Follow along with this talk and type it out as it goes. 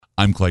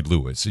I'm Clyde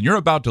Lewis, and you're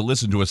about to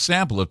listen to a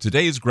sample of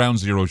today's Ground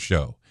Zero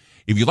show.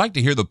 If you'd like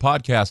to hear the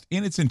podcast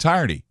in its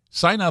entirety,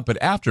 sign up at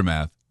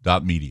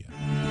aftermath.media.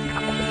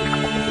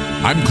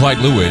 I'm Clyde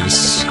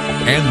Lewis,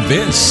 and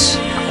this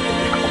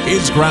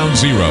is Ground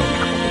Zero.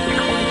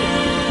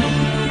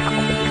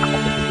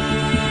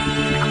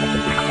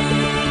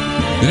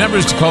 The number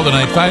is to call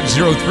tonight,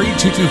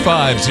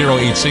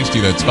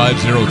 503-225-0860. That's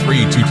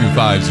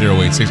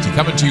 503-225-0860.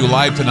 Coming to you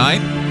live tonight,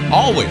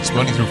 always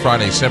Monday through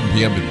Friday, 7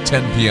 p.m. to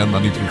 10 p.m.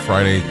 Monday through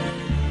Friday.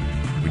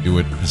 We do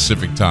it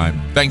Pacific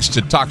time. Thanks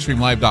to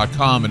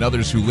TalkStreamLive.com and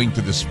others who link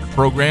to this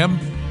program.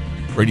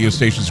 Radio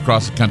stations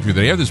across the country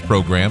that air this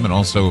program, and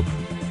also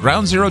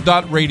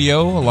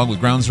GroundZero.radio, along with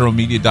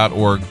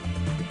GroundZeroMedia.org,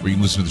 where you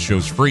can listen to the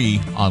shows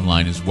free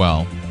online as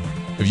well.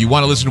 If you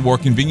want to listen to a more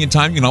convenient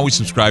time, you can always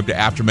subscribe to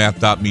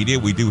Aftermath.media.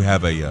 We do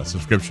have a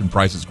subscription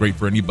price that's great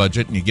for any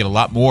budget, and you get a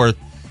lot more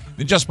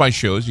than just my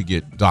shows. You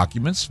get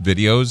documents,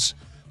 videos,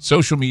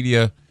 social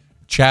media,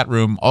 chat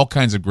room, all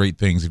kinds of great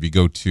things if you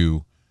go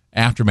to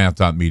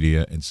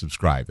Aftermath.media and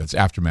subscribe. That's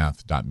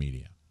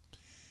Aftermath.media.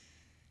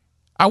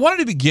 I wanted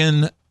to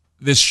begin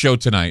this show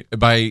tonight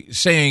by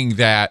saying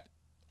that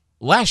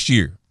last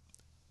year,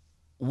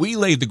 we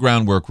laid the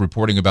groundwork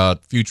reporting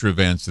about future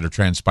events that are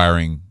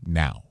transpiring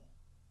now.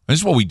 And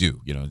this is what we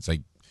do. You know, it's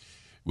like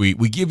we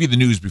give you the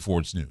news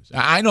before it's news.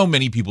 I know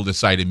many people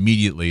decide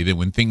immediately that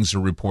when things are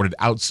reported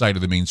outside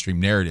of the mainstream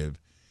narrative,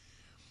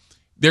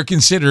 they're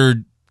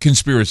considered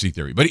conspiracy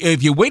theory. But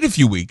if you wait a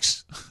few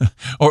weeks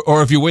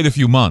or if you wait a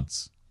few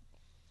months,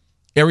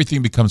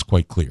 everything becomes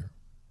quite clear.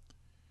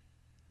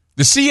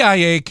 The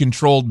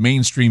CIA-controlled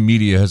mainstream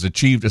media has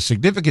achieved a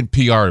significant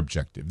PR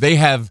objective. They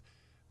have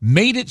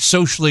made it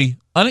socially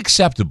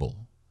unacceptable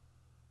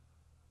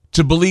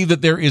to believe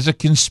that there is a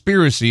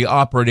conspiracy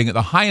operating at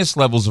the highest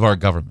levels of our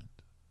government.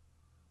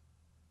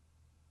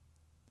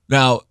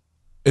 Now,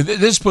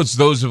 this puts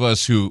those of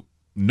us who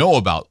know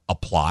about a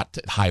plot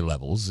at high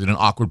levels in an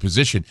awkward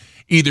position.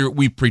 Either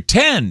we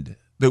pretend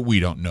that we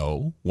don't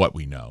know what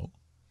we know,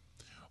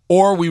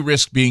 or we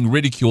risk being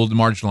ridiculed and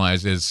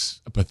marginalized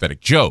as a pathetic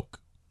joke.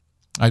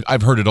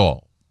 I've heard it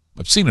all.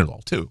 I've seen it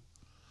all, too.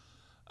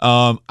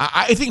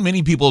 I think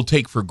many people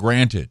take for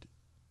granted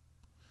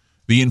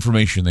the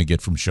information they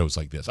get from shows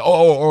like this.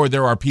 Or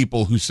there are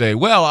people who say,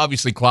 well,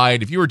 obviously,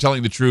 Clyde, if you were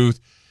telling the truth,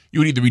 you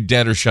would either be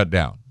dead or shut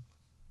down.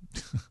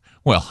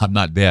 Well, I'm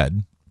not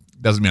dead.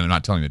 Doesn't mean I'm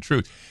not telling the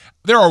truth.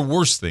 There are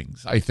worse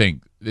things, I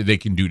think, that they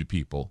can do to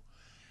people.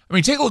 I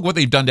mean, take a look at what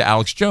they've done to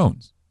Alex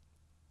Jones.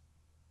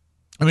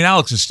 I mean,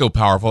 Alex is still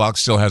powerful.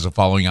 Alex still has a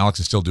following. Alex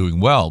is still doing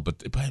well.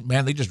 But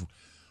man, they just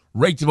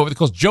raked him over the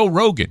coals. Joe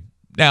Rogan.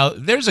 Now,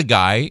 there's a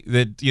guy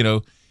that, you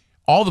know,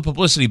 all the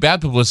publicity,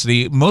 bad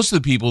publicity, most of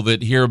the people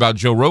that hear about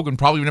Joe Rogan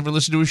probably never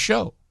listen to his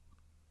show.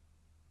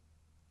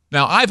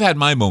 Now, I've had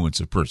my moments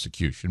of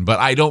persecution, but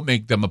I don't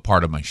make them a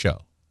part of my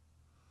show.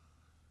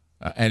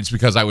 And it's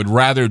because I would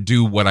rather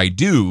do what I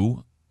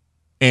do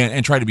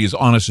and try to be as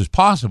honest as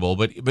possible,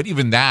 but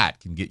even that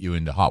can get you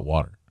into hot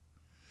water.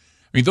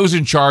 I mean, those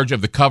in charge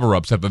of the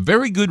cover-ups have a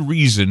very good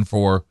reason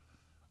for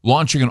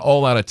launching an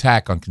all-out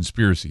attack on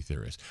conspiracy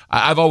theorists.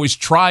 I've always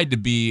tried to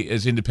be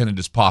as independent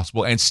as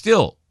possible, and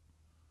still,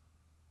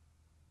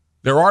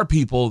 there are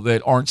people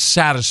that aren't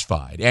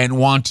satisfied and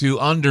want to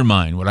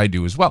undermine what I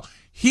do as well.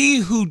 He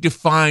who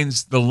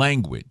defines the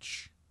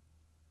language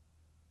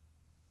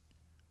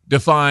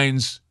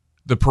defines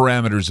the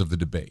parameters of the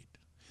debate.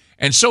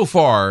 And so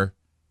far,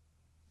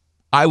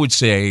 I would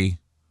say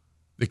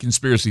the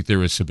conspiracy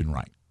theorists have been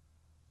right.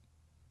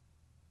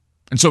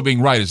 And so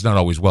being right is not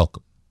always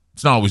welcome.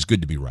 It's not always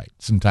good to be right.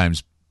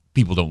 Sometimes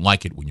people don't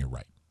like it when you're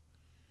right.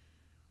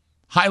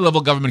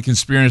 High-level government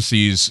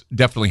conspiracies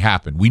definitely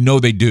happen. We know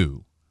they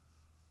do.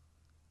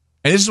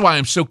 And this is why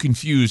I'm so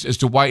confused as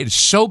to why it's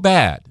so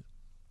bad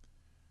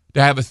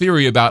to have a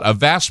theory about a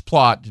vast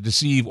plot to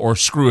deceive or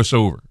screw us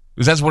over.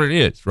 Because that's what it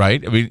is,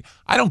 right? I mean,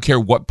 I don't care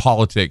what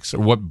politics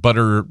or what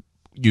butter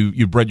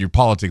you bread your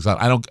politics on.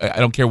 I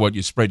don't care what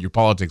you spread your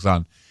politics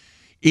on.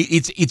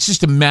 It's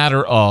just a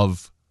matter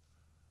of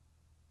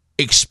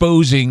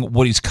exposing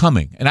what is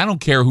coming. And I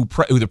don't care who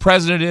the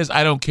president is.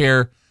 I don't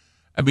care.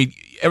 I mean,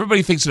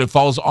 everybody thinks that it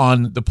falls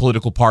on the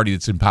political party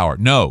that's in power.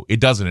 No, it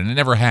doesn't, and it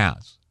never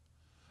has.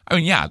 I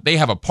mean, yeah, they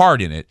have a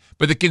part in it,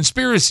 but the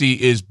conspiracy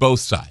is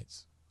both sides.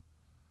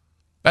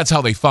 That's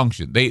how they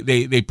function.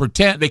 They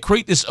pretend, they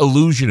create this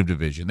illusion of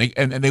division.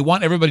 And they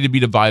want everybody to be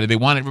divided. They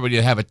want everybody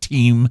to have a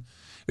team.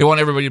 They want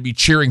everybody to be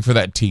cheering for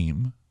that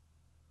team.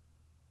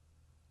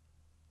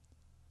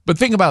 But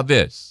think about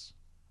this.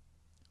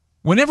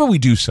 Whenever we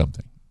do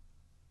something,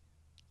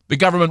 the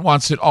government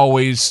wants it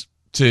always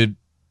to,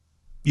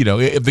 you know,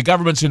 if the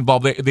government's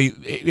involved,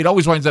 it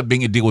always winds up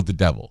being a deal with the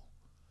devil.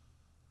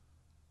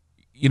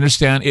 You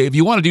understand? If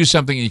you want to do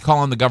something and you call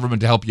on the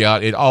government to help you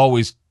out, it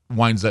always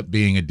winds up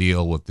being a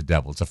deal with the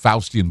devil. It's a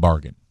Faustian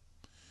bargain.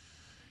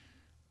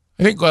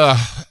 I think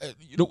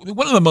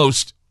one of the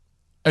most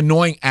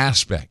annoying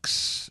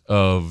aspects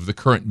of the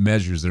current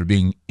measures that are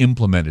being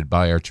implemented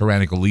by our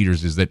tyrannical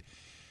leaders is that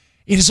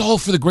it is all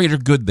for the greater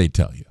good, they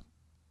tell you.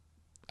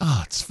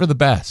 it's for the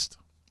best.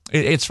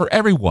 It's for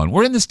everyone.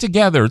 We're in this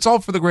together. It's all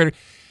for the greater.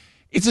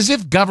 It's as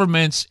if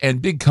governments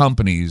and big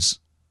companies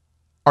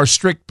are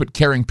strict but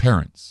caring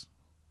parents.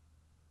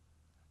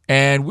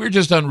 And we're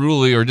just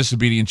unruly or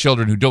disobedient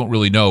children who don't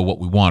really know what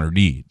we want or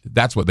need.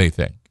 That's what they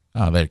think.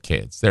 Oh, they're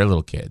kids. They're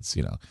little kids,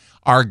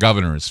 Our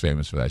governor is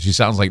famous for that. She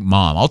sounds like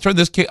mom. I'll turn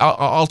this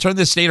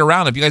state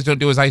around if you guys don't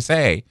do as I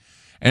say.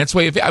 And it's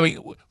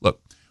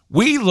look,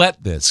 we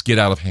let this get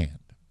out of hand.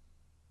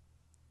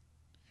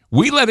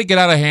 We let it get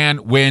out of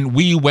hand when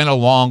we went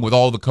along with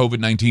all the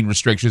COVID-19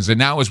 restrictions. And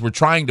now as we're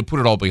trying to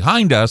put it all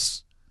behind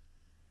us,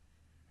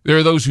 there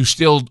are those who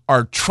still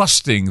are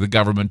trusting the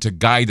government to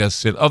guide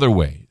us in other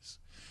ways.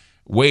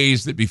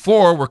 Ways that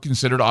before were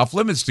considered off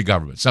limits to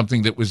government.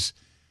 Something that was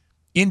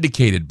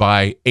indicated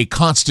by a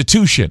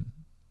constitution.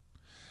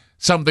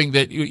 Something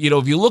that,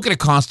 if you look at a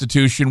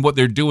constitution, what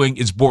they're doing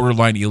is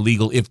borderline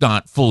illegal, if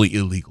not fully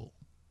illegal.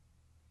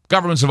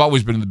 Governments have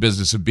always been in the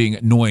business of being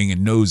annoying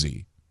and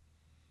nosy.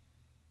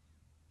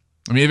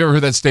 Have you ever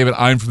heard that statement,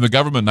 I'm from the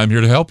government and I'm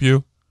here to help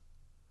you?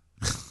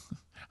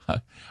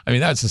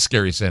 That's a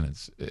scary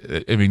sentence.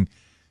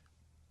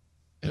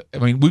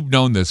 We've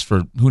known this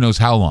for who knows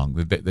how long.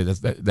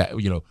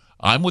 That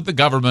I'm with the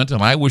government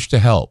and I wish to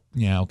help.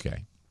 Yeah,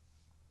 okay.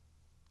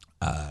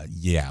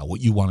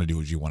 What you want to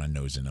do is you want to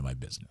nose into my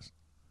business.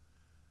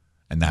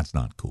 And that's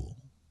not cool.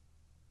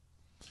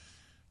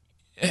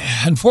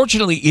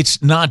 Unfortunately,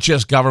 it's not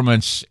just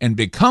governments and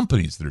big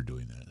companies that are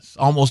doing this.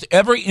 Almost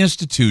every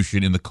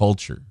institution in the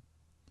culture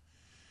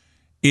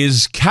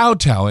is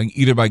kowtowing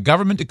either by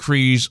government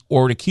decrees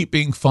or to keep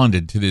being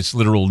funded to this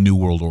literal New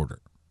World Order.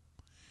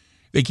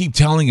 They keep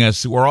telling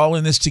us that we're all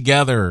in this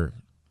together.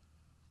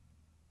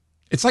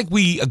 It's like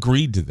we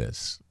agreed to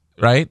this,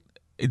 right?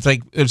 It's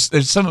like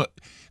there's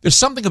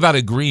something about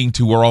agreeing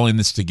to we're all in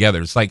this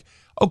together. It's like,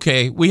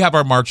 okay, we have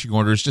our marching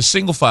orders, just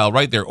single file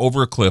right there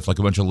over a cliff like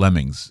a bunch of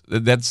lemmings.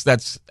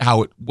 That's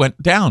how it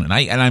went down.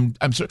 And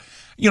I'm sort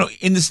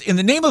in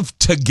the name of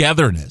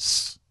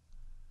togetherness,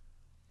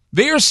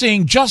 they are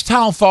seeing just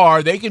how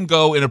far they can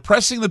go in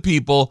oppressing the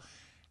people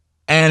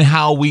and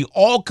how we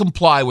all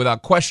comply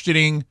without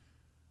questioning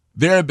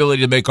their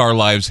ability to make our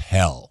lives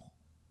hell.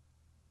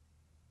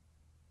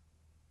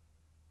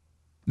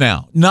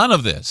 Now, none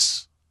of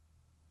this,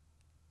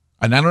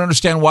 and I don't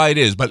understand why it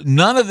is, but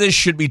none of this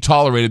should be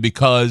tolerated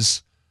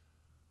because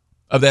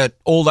of that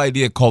old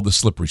idea called the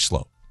slippery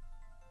slope.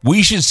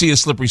 We should see a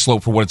slippery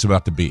slope for what it's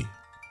about to be.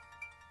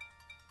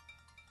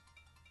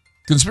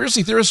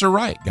 Conspiracy theorists are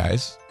right,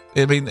 guys.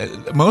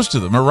 Most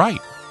of them are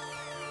right.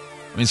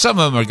 Some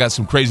of them have got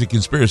some crazy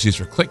conspiracies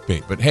for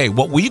clickbait. But hey,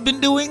 what we've been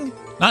doing,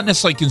 not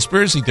necessarily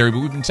conspiracy theory, but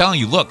we've been telling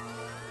you, look,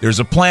 there's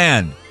a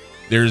plan.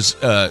 There's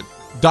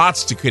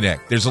dots to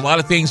connect. There's a lot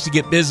of things to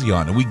get busy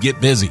on, and we get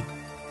busy.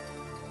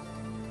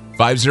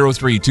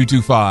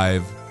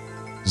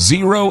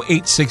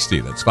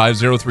 503-225-0860. That's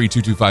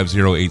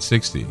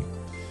 503-225-0860.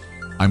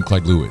 I'm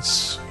Clyde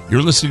Lewis.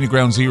 You're listening to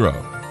Ground Zero,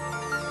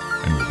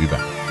 and we'll be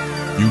back.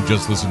 You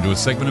just listened to a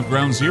segment of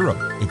Ground Zero.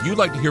 If you'd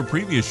like to hear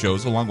previous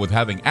shows along with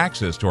having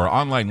access to our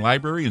online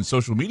library and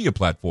social media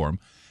platform,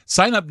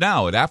 sign up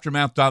now at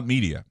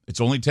aftermath.media. It's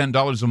only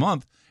 $10 a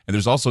month, and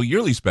there's also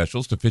yearly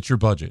specials to fit your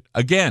budget.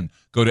 Again,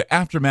 go to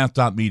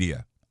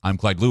aftermath.media. I'm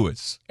Clyde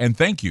Lewis, and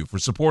thank you for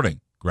supporting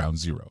Ground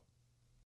Zero.